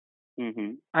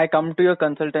 Mm-hmm. I come to your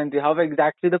consultancy. How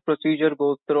exactly the procedure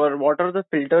goes through, or what are the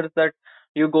filters that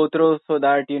you go through so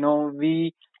that you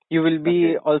will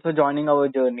be Okay. also joining our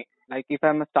journey. Like if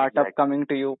I'm a startup Exactly. coming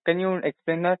to you, can you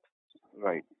explain that?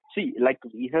 Right. See, like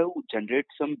we have generated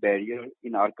some barrier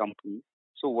in our company.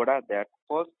 So what are that?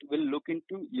 First, we'll look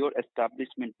into your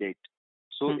establishment date.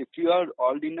 So Hmm. if you are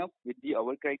old enough with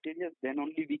our criteria, then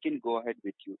only we can go ahead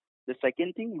with you. The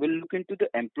second thing, we'll look into the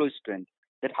employee strength,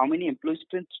 that how many employee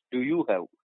strengths do you have.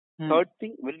 Hmm. Third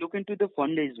thing, we'll look into the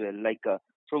fund as well, like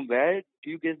from where do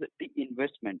you get the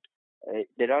investment.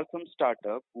 There are some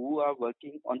startups who are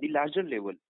working on the larger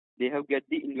level. They have get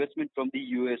the investment from the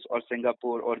US or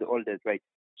Singapore or all that, right?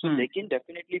 So Hmm. they can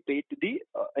definitely pay to the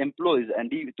employees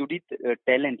and to the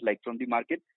talent, like from the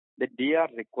market that they are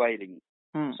requiring.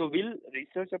 Hmm. So we'll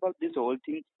research about this whole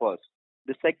thing first.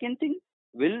 The second thing,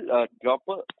 we'll drop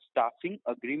a staffing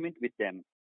agreement with them.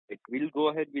 It will go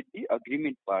ahead with the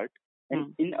agreement part. And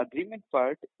Hmm. in agreement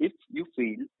part, if you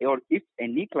feel or if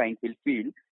any client will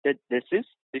feel that this is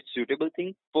the suitable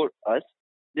thing for us,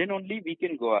 then only we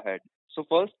can go ahead. So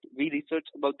first we research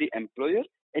about the employer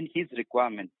and his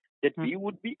requirement, that Hmm. we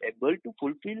would be able to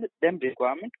fulfill them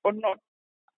requirement or not.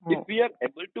 If Oh. we are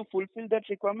able to fulfill that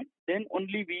requirement, then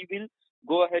only we will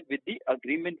go ahead with the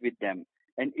agreement with them.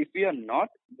 And if we are not,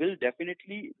 we'll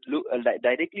definitely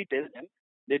directly tell them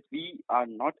that we are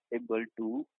not able to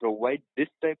provide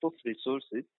this type of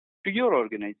resources to your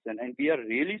organization, and we are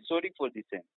really sorry for the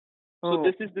same. So Oh.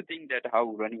 this is the thing that how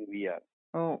running we are.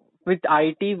 Oh. With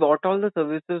IT, what all the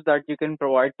services that you can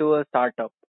provide to a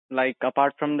startup, like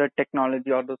apart from the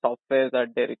technology or the software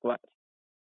that they require?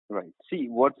 Right. See,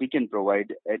 what we can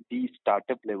provide at the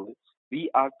startup level, we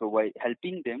are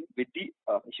helping them with the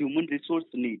human resource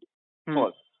need Hmm.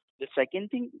 first. The second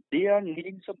thing, they are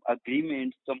needing some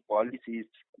agreements, some policies,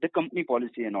 the company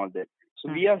policy and all that. So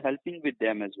Hmm. we are helping with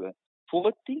them as well.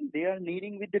 Fourth thing, they are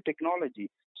needing with the technology.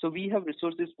 So we have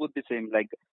resources for the same,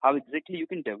 like how exactly you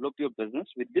can develop your business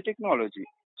with the technology.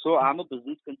 So I'm a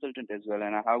business consultant as well,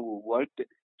 and I have worked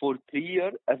for 3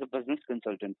 years as a business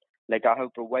consultant. Like I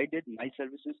have provided my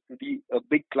services to the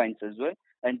big clients as well,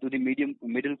 and to the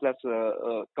middle class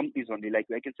companies only.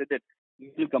 Like I can say that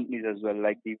middle companies as well,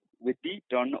 like the with the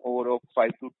turnover of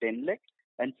 5 to 10 lakh,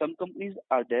 and some companies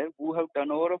are there who have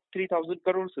turnover of 3,000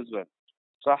 crores as well.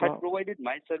 So I had Wow. provided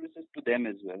my services to them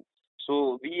as well. So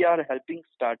we are helping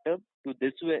startup to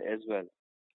this way as well.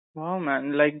 Wow,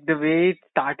 man. Like the way it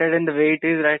started and the way it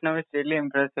is right now is really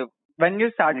impressive. When you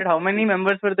started, how many Exactly.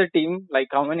 members were the team? Like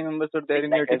how many members were there See,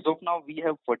 in like your as team? of now, we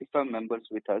have 45 members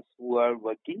with us who are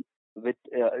working with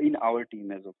in our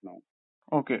team as of now.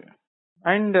 Okay.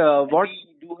 And And what?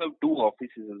 we do have two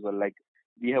offices as well. Like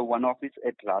we have one office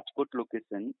at Rajkot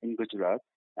location in Gujarat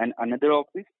and another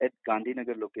office at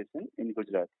Gandhinagar location in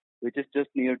Gujarat, which is just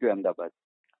near to Ahmedabad.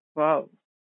 Wow.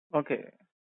 Okay.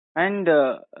 And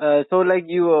so, like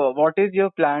what is your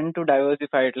plan to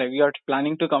diversify it? Like you are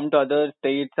planning to come to other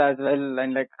states as well,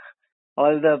 and like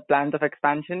all the plans of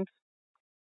expansion.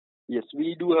 Yes,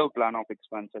 we do have plan of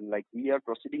expansion. Like we are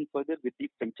proceeding further with the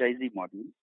franchisee model,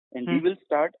 and Hmm. we will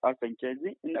start our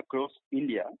franchisee in across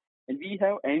India. And we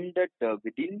have aimed that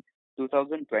within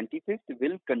 2025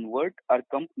 will convert our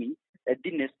company at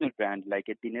the national brand, like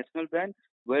at the national brand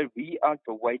where we are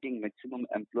providing maximum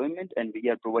employment and we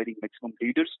are providing maximum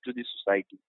leaders to the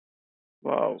society.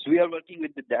 Wow. So we are working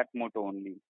with that motto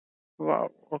only. Wow.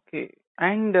 Okay.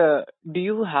 And do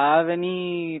you have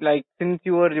any like since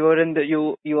you are in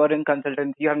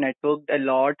consultancy, you have networked a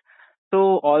lot.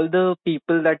 So all the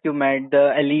people that you met, the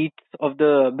elites of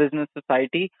the business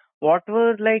society, what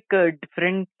were like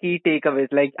different key takeaways?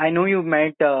 Like I know you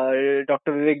met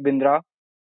Dr. Vivek Bindra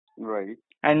Right.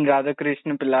 and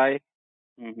Radhakrishnan Pillai,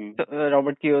 Mm-hmm.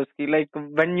 Robert Kiyosaki. Like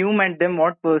when you met them,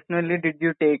 what personally did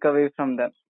you take away from them?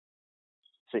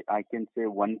 Say I can say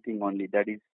one thing only, that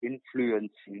is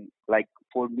influencing. Like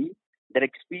for me, that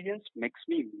experience makes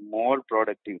me more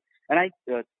productive. And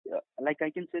like I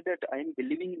can say that I am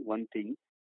believing in one thing,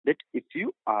 that if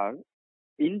you are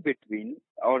in between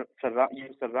or your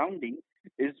surrounding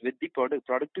is with the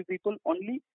productive people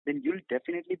only, then you'll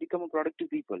definitely become a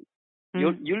productive people. Hmm.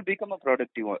 You'll become a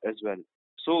productive as well.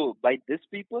 So by this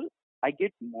people, I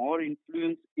get more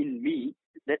influence in me,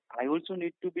 that I also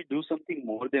need to be do something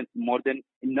more than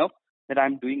enough that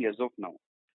I'm doing as of now.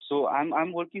 So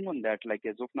I'm working on that, like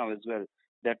as of now as well,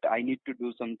 that I need to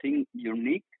do something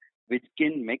unique which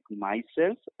can make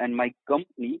myself and my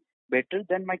company better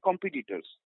than my competitors.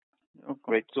 Okay.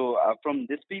 Right. So from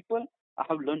these people, I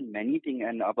have learned many things,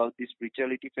 and about the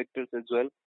spirituality factors as well.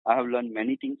 I have learned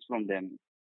many things from them.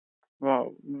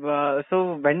 Wow.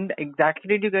 So when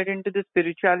exactly did you get into the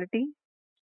spirituality?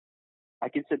 I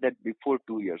can say that before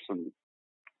 2 years only.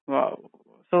 Wow.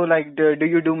 So like do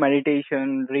you do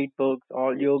meditation, read books,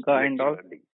 all Yes, yoga and all?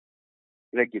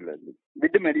 regularly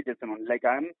with the meditation only. Like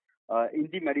I'm in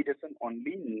the meditation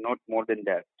only, not more than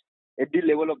that. At the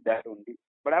level of that only.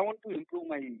 But I want to improve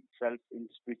myself in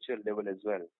spiritual level as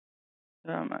well.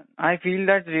 Yeah, man. I feel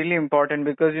that's really important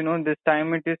because, this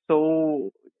time it is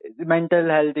so mental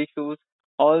health issues,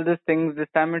 all these things, this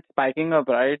time it's spiking up,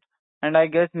 right? And I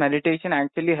guess meditation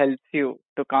actually helps you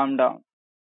to calm down.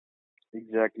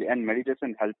 Exactly. And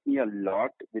meditation helped me a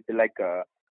lot with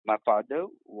my father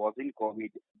was in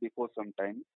COVID before some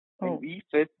time, and Oh, we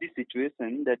faced the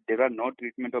situation that there are no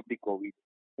treatment of the COVID.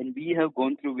 And we have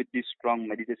gone through with the strong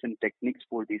meditation techniques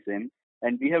for the same,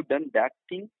 and we have done that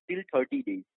thing till 30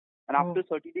 days. And oh, after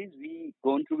 30 days, we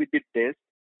gone through with the test,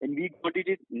 and we got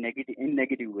it in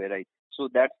negative way, right? So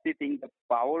that's the thing. The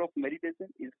power of meditation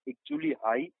is actually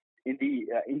high in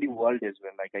the world as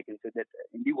well. Like I can say that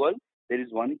in the world there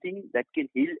is one thing that can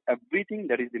heal everything,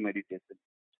 that is the meditation.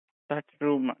 that's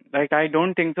true, man. Like, I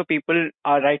don't think so. People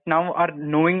are right now are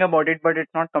knowing about it, but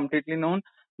it's not completely known.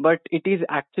 But it is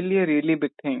actually a really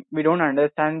big thing. We don't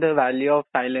understand the value of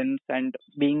silence and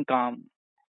being calm.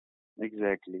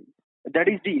 Exactly. That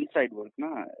is the inside work,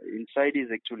 na? Inside is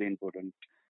actually important.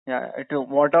 Yeah,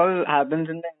 what all happens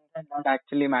in the inside not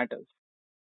actually matters.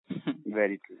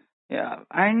 Very true. Yeah,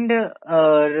 and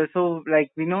so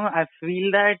like I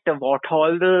feel that what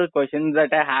all the questions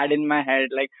that I had in my head,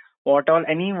 like what all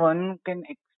anyone can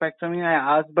expect from me,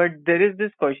 I ask. But there is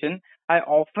this question I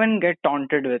often get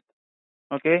taunted with.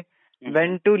 Okay, Hmm.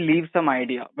 when to leave some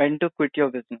idea, when to quit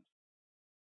your business,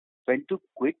 When to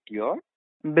quit your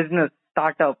business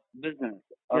startup. business.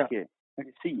 Yeah. Okay.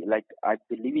 And see, like I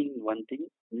believe in one thing,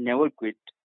 never quit.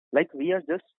 Like we are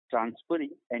just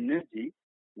transferring energy,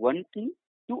 one thing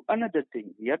to another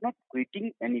thing. We are not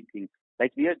quitting anything.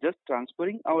 Like we are just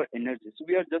transferring our energy. So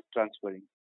we are just transferring.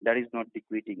 That is not the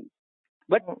quitting.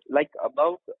 But Oh, like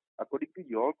about according to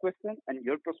your question and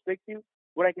your perspective,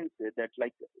 what I can say that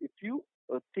like if you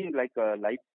think like a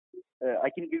life, I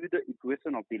can give you the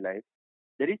equation of the life.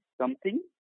 There is something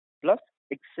plus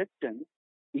acceptance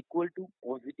equal to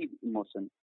positive emotion,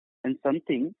 and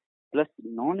something plus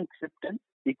non-acceptance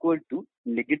equal to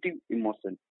negative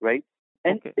emotion, right?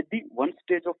 And okay. at the one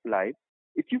stage of life,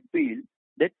 if you feel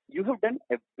that you have done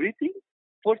everything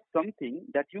for something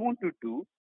that you want to do,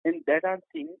 and that are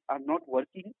things are not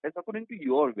working as according to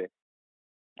your way,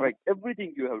 right?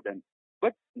 Everything you have done,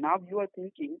 but now you are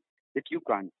thinking that you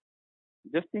can't.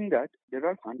 Just think that there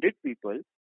are 100 people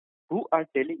who are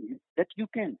telling you that you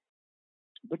can,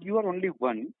 but you are only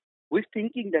one who is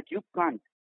thinking that you can't,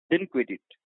 then quit it.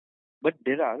 But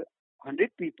there are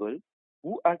 100 people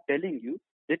who are telling you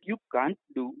that you can't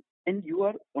do, and you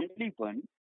are only one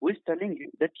who is telling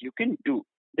you that you can do,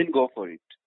 then go for it.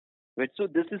 Right? So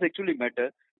this is actually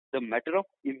the matter of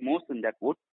emotion, that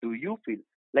what do you feel?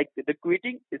 Like the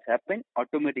quitting is happen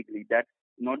automatically. That's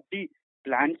not the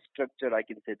planned structure, I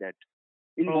can say that.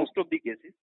 In Oh, most of the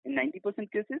cases, in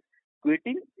 90% cases,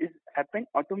 quitting is happen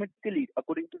automatically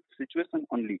according to the situation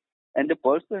only. And the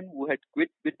person who had quit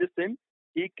with the same,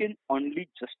 he can only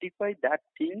justify that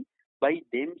thing by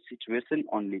them situation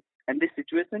only. And the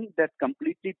situation that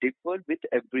completely differ with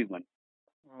everyone.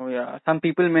 oh yeah. Some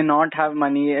people may not have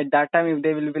money at that time. If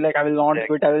they will be like, I will not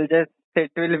quit. I Exactly. will just.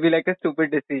 It will be like a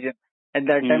stupid decision. At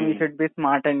that time, we Hmm. should be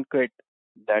smart and quit.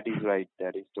 That is right.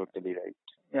 That is totally right.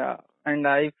 Yeah, and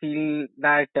I feel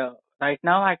that right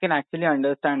now I can actually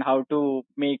understand how to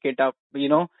make it up,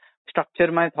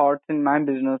 structure my thoughts in my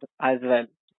business as well.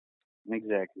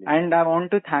 Exactly. And I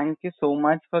want to thank you so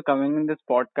much for coming in this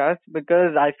podcast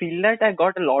because I feel that I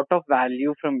got a lot of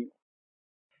value from you.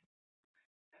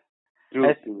 True,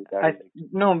 As, true. That as is it.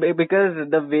 no, because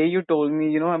the way you told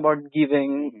me, about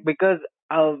giving, Hmm. because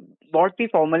what we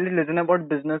formally listen about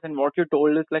business and what you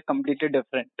told is like completely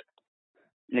different.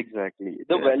 Exactly.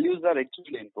 The Yeah. values are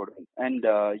actually important. And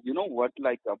you know what,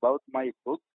 like about my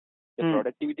book, The Hmm.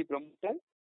 Productivity Promoter,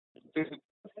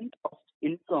 50% of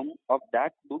income of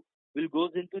that book will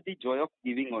goes into the joy of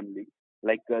giving only.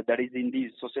 Like that is in the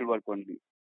social work only.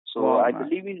 So Wow, I man.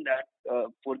 believe in that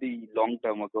for the long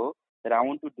term ago, that I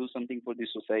want to do something for the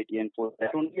society, and for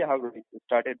that only I have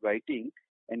started writing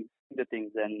and the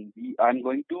things. And I'm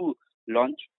going to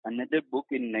launch another book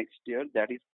in next year,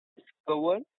 that is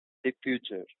Discover the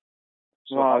Future.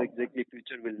 So how Wow. exactly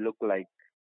future will look like.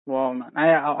 Wow, man.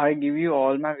 I give you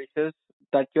all my wishes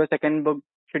that your second book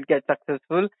should get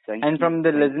successful. And from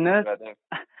the Thank you, listeners, brother.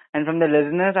 and from the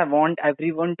listeners, I want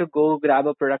everyone to go grab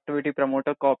a productivity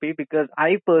promoter copy because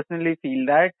I personally feel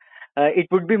that it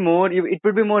would be more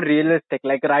realistic,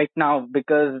 like right now,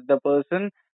 because the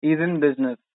person is in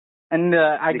business. And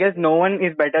I guess no Exactly. one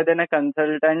is better than a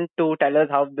consultant to tell us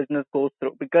how business goes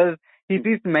through because he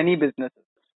sees many businesses.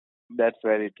 That's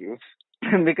very true.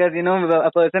 Because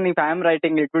a person, if I am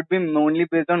writing, it would be only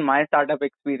based on my startup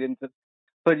experiences.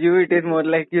 For you, it is more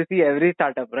like Exactly. you see every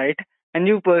startup, right? And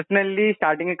you personally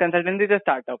starting a consultancy is a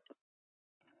startup.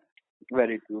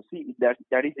 Very true. See, that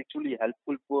is actually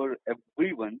helpful for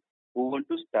everyone who want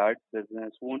to start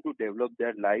business, who want to develop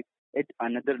their life at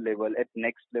another level, at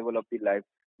next level of the life,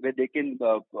 where they can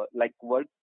like work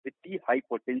with the high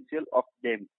potential of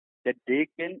them that they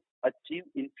can achieve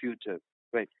in future.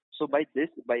 Right. So by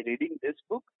reading this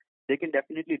book, they can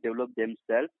definitely develop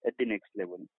themselves at the next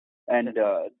level. And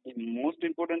the most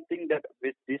important thing that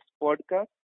with this podcast,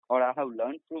 or I have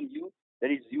learned from you,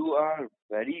 that is you are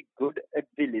very good at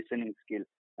the listening skill,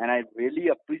 and I really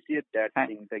appreciate that Thank-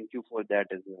 thing. Thank you for that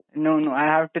as well. No, no, I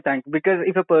have to thank, because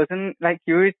if a person like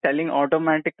you is telling,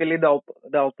 automatically the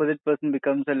opposite person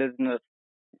becomes a listener.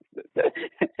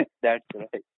 That's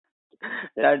right.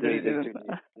 That That is is, actually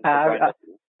I the have, point of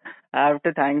view. I have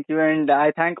to thank you, and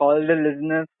I thank all the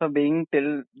listeners for being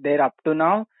till there up to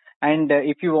now. And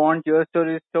if you want your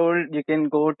stories told, you can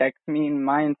go text me in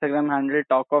my Instagram handle,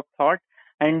 Talk of Thought,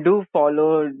 and do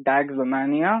follow Dax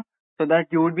Romania so that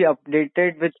you would be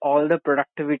updated with all the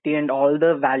productivity and all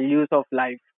the values of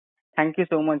life. Thank you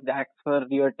so much, Dax, for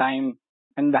your time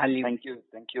and value. Thank you,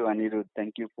 Anirudh.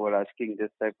 Thank you for asking this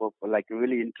type of like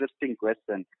really interesting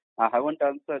question. I haven't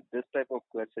answered this type of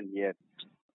question yet.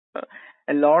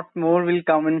 A lot more will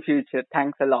come in future.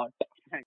 Thanks a lot.